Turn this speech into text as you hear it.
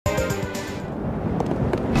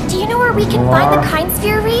you know where we can find the kind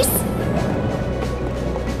sphere, Riesz?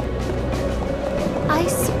 I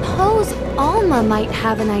suppose Alma might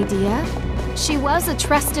have an idea. She was a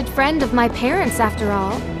trusted friend of my parents, after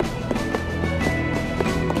all.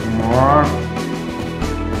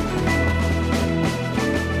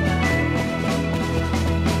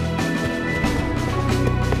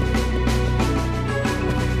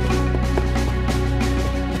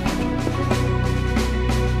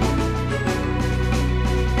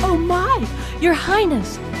 Oh my! Your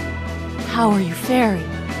Highness! How are you faring?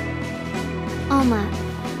 Alma,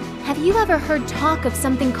 have you ever heard talk of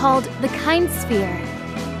something called the Kind Sphere?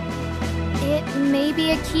 It may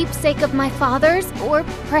be a keepsake of my father's, or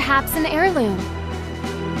perhaps an heirloom.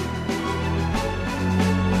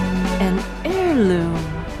 An heirloom?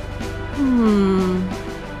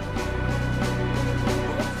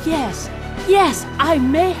 Yes, I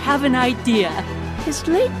may have an idea. His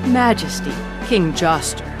late Majesty, King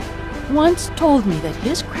Joster, once told me that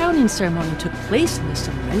his crowning ceremony took place in the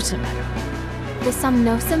Somnosa Meadow. The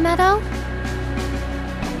Somnosa Meadow?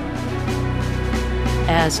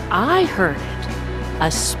 As I heard it,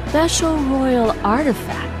 a special royal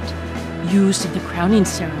artifact used in the crowning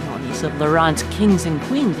ceremonies of Laurent's kings and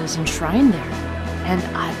queens is enshrined there. And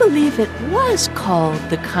I believe it was called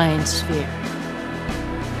the Kind Sphere.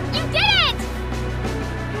 You did it!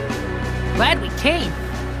 Glad we came.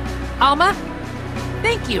 Alma,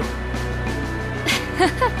 thank you.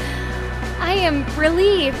 I am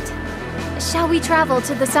relieved. Shall we travel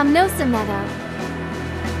to the Somnosa Meadow?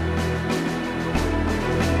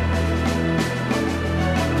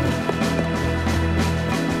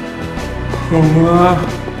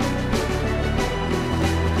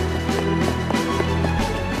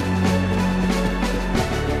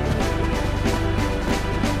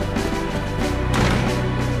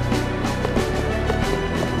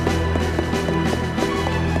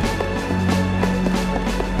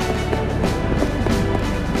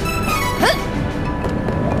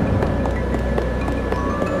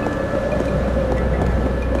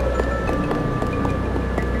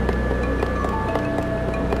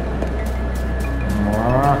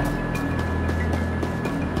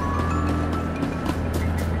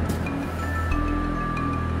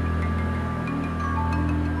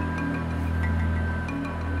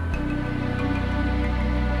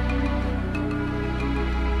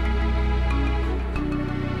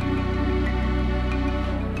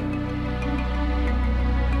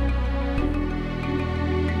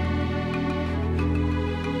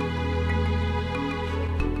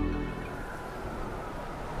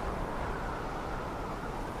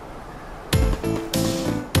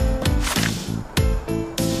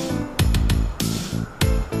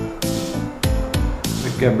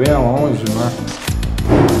 Que é bem longe, né?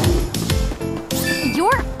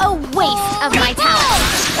 You're a waste of my talent.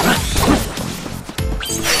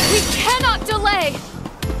 We cannot delay!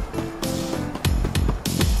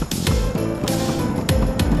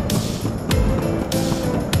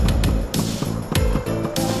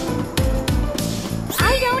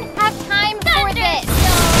 I don't have time for this.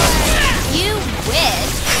 You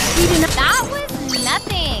wish. That was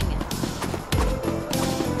nothing.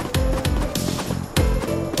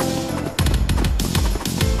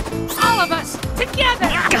 All of us, together!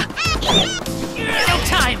 No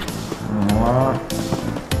time! Vamos lá.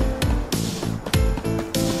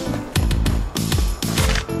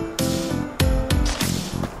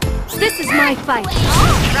 This is my fight. All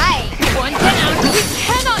right. One down. We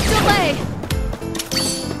cannot delay.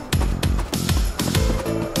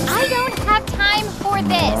 I don't have time for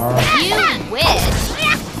this. You wish.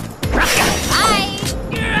 Bye.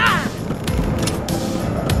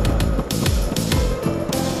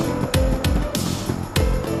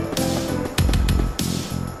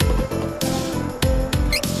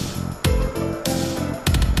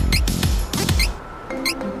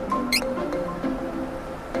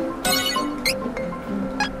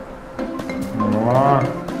 Vamos lá.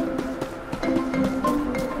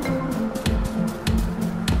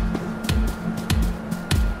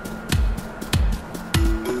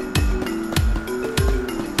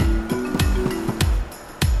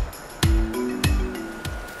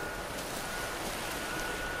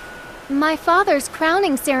 My father's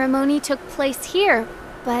crowning ceremony took place here,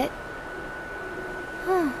 but...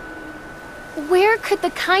 where could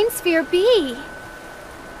the Kind Sphere be?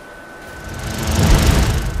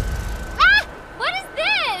 Ah! What is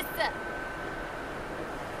this?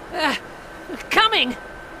 Coming!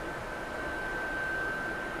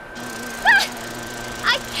 Ah!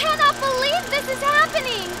 I cannot believe this is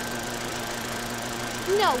happening!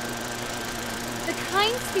 No. The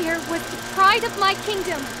Kind Sphere was the pride of my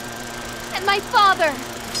kingdom. And my father.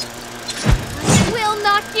 will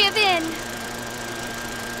not give in.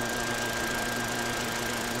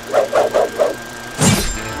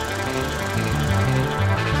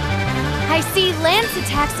 I see lance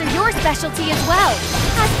attacks are your specialty as well.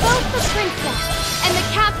 As both the princess and the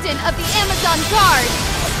captain of the Amazon Guard,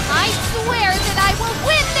 I swear that I will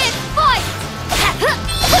win this fight!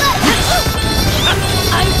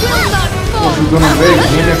 I will not fall! Tô ficando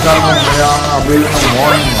beijinho, cara, a abelha não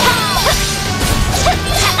morre, mano.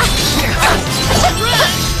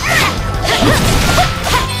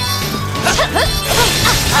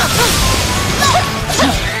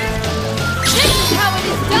 This is how it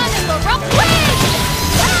is done in Laurent way!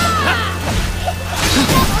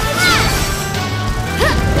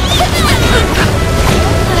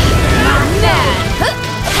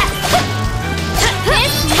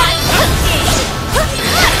 This might be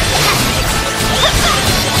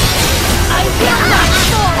I will not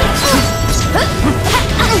fall!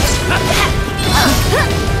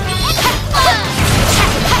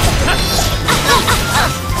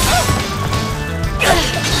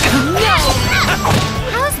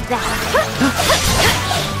 How's that?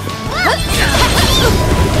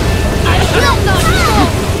 I will not fall!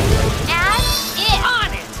 As if!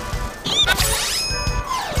 On it!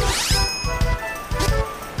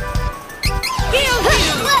 Heal you!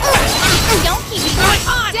 Don't keep me waiting!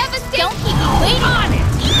 Devastate! Don't keep me waiting! On it!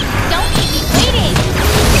 Don't keep me waiting!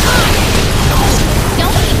 On it!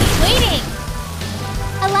 Don't keep me waiting!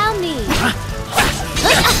 Allow me!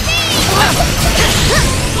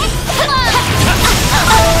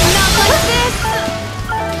 Not like this!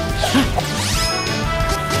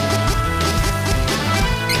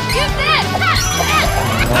 Do this!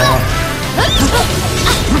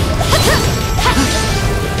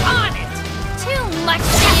 On it! Too much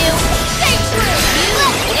for you! Stay true! You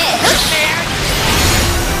did!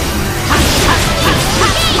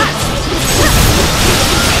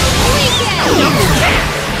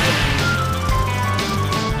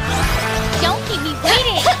 Don't keep me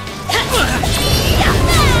waiting!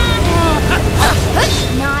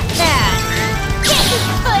 Not bad. Get this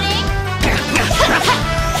footing!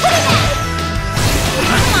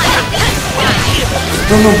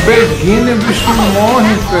 Tô no beijinho e o bicho não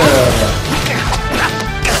morre, fera.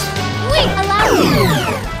 Wait, allow me!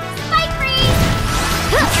 Spike freeze!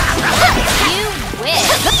 You win!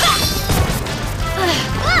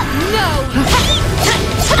 No!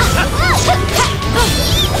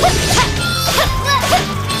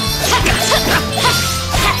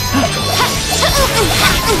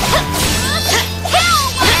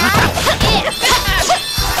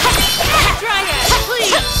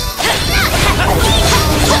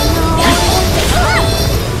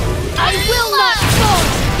 I will not fall!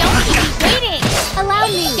 Don't keep me waiting! Allow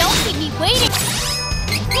me! Don't keep me waiting!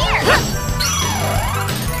 Here!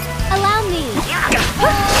 Allow me!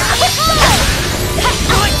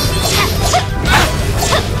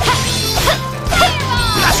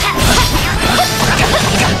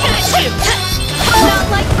 Not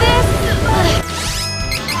like this!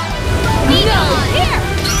 No! Here!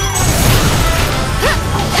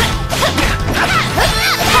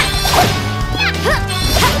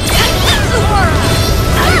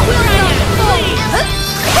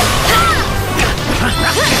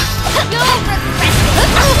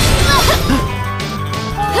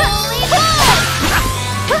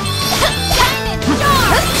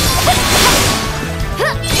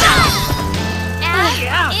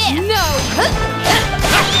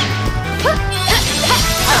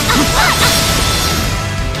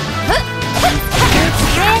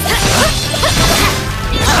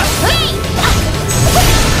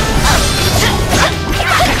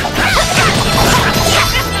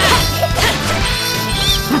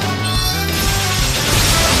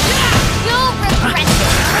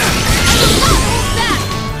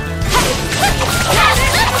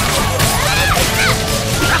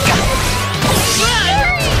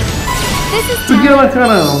 Pequena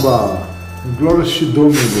caramba! Glória te dou,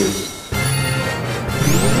 meu Deus.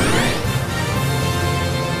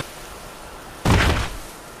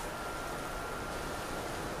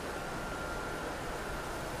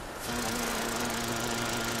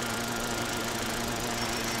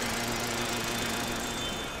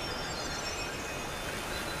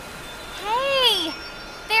 Hey!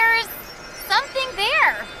 There's something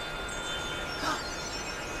there!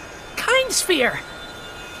 Kind sphere!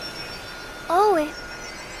 Oh,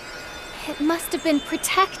 it must have been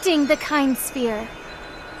protecting the kind sphere.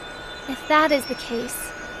 If that is the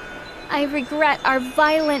case, I regret our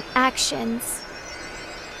violent actions.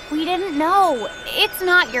 We didn't know. It's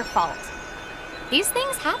not your fault. These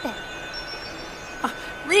things happen.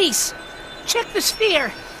 Riesz, check the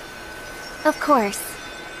sphere! Of course.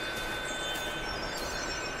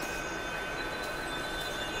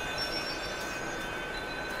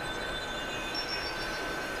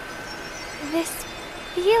 This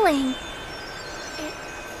feeling... It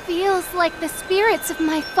feels like the spirits of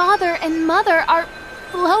my father and mother are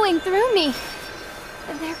flowing through me.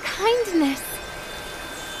 Their kindness.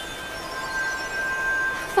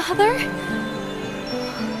 Father?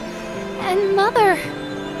 And mother.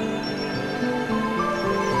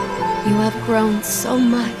 You have grown so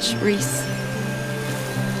much, Riesz.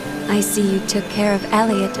 I see you took care of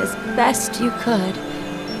Elliot as best you could,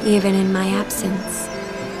 even in my absence.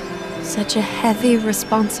 Such a heavy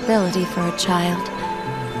responsibility for a child.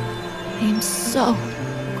 I am so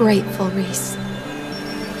grateful, Riesz.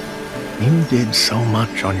 You did so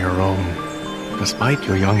much on your own, despite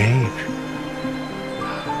your young age.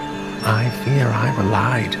 I fear I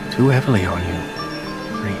relied too heavily on you,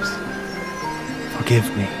 Riesz. Forgive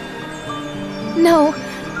me. No.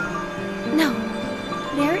 No.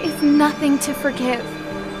 There is nothing to forgive.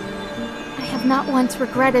 I have not once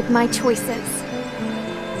regretted my choices.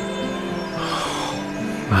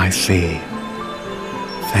 I see.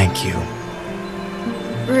 Thank you.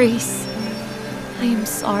 Riesz, I am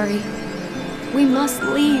sorry. We must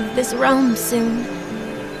leave this realm soon.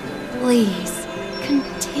 Please,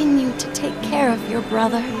 continue to take care of your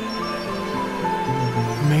brother.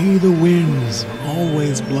 May the winds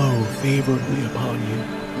always blow favorably upon you.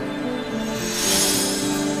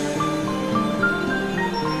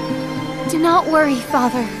 Do not worry,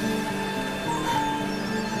 Father.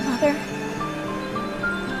 Mother,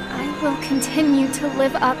 I will continue to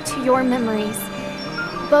live up to your memories,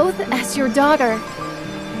 both as your daughter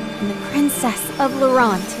and the Princess of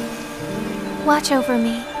Laurent. Watch over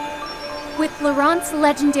me. With Laurent's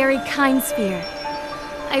legendary Kind Sphere,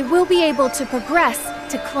 I will be able to progress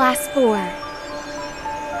to Class 4.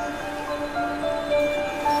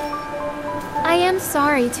 I am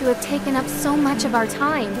sorry to have taken up so much of our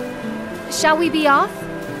time. Shall we be off?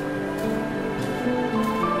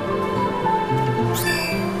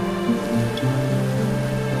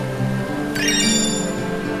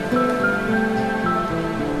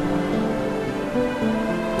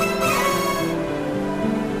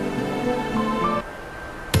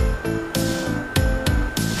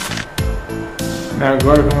 E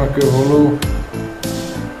agora como é que evoluo?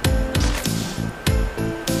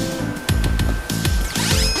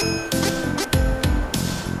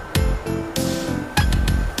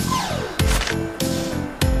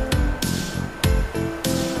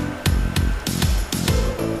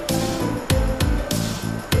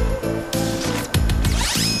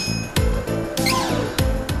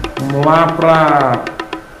 Vamos lá pra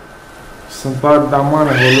Santuário da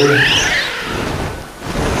Mana, evoluir.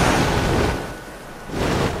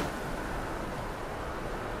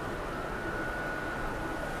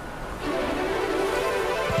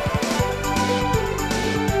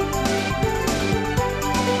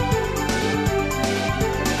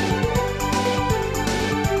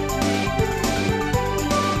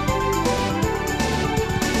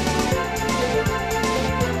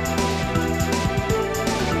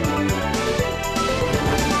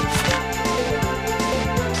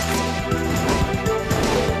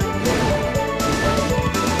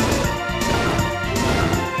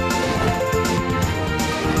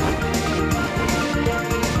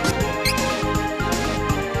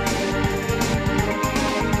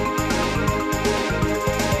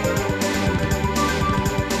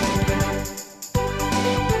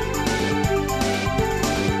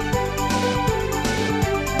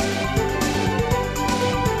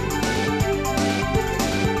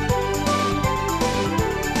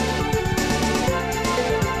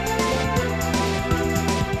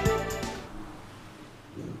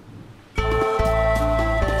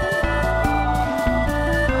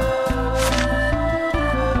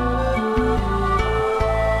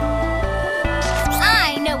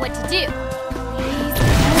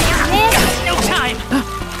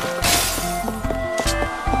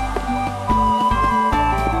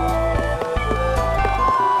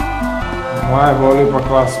 Vai, vou ali pra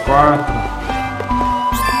classe 4.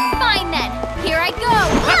 Fine then. Here I go.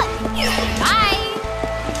 Bye.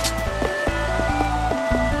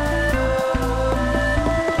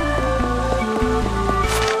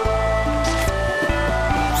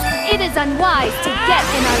 It is unwise to get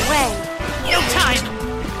in our way. No time.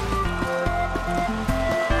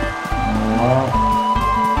 Vamos lá.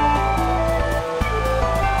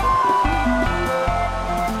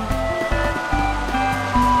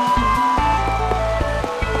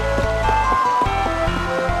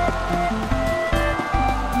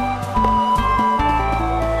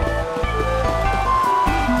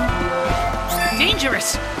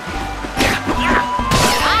 dangerous.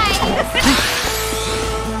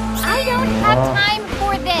 I don't have time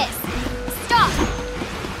for this. Stop.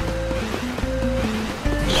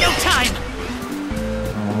 No time.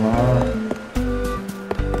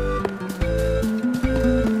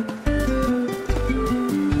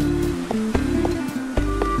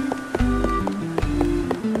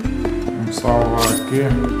 Vamos salvar aqui.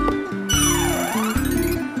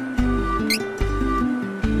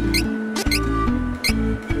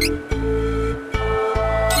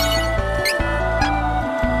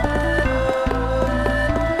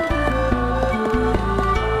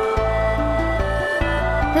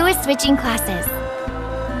 Who is switching classes?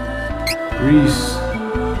 Riesz.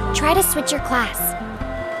 Try to switch your class.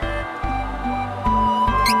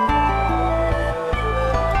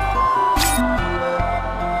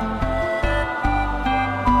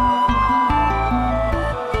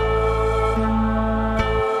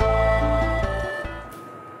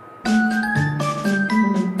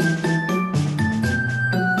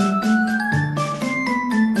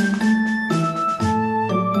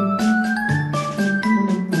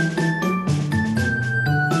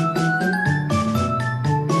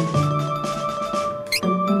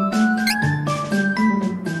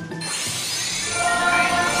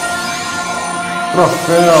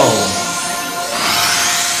 Troféus.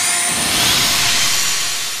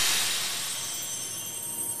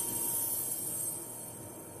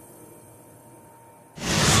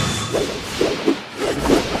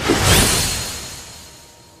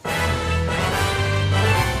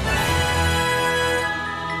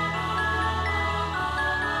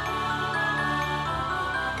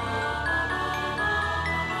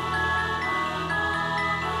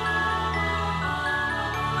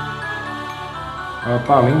 Ela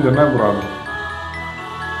tá linda, né, brother?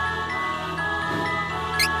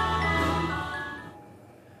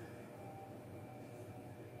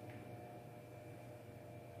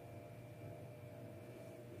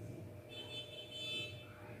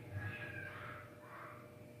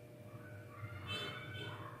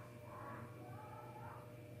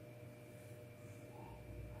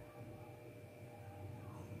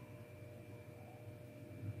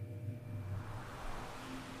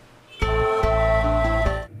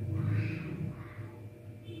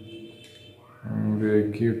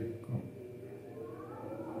 Aqui,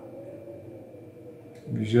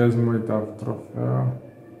 28º troféu.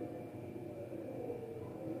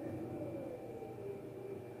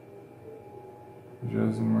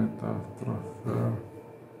 Troféu.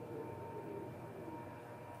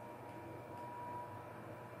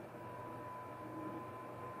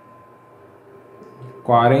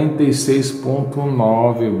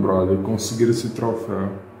 $46.9, brother. Conseguiram esse troféu.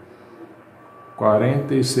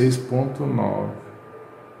 46.9.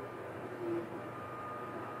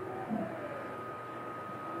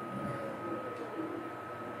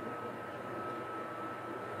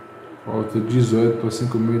 Falta 18 para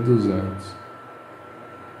 5.200.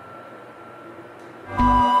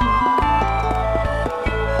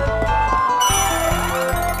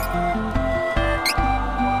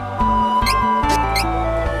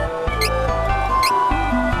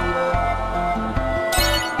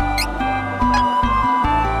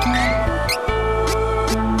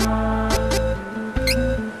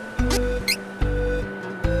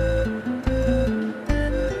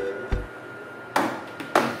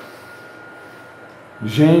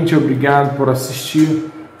 Gente, obrigado por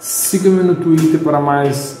assistir. Siga-me no Twitter para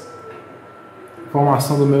mais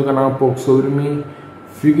informação do meu canal, um pouco sobre mim.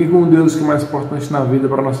 Fiquem com Deus, que é mais importante na vida,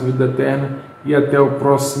 para a nossa vida eterna. E até o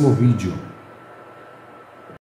próximo vídeo.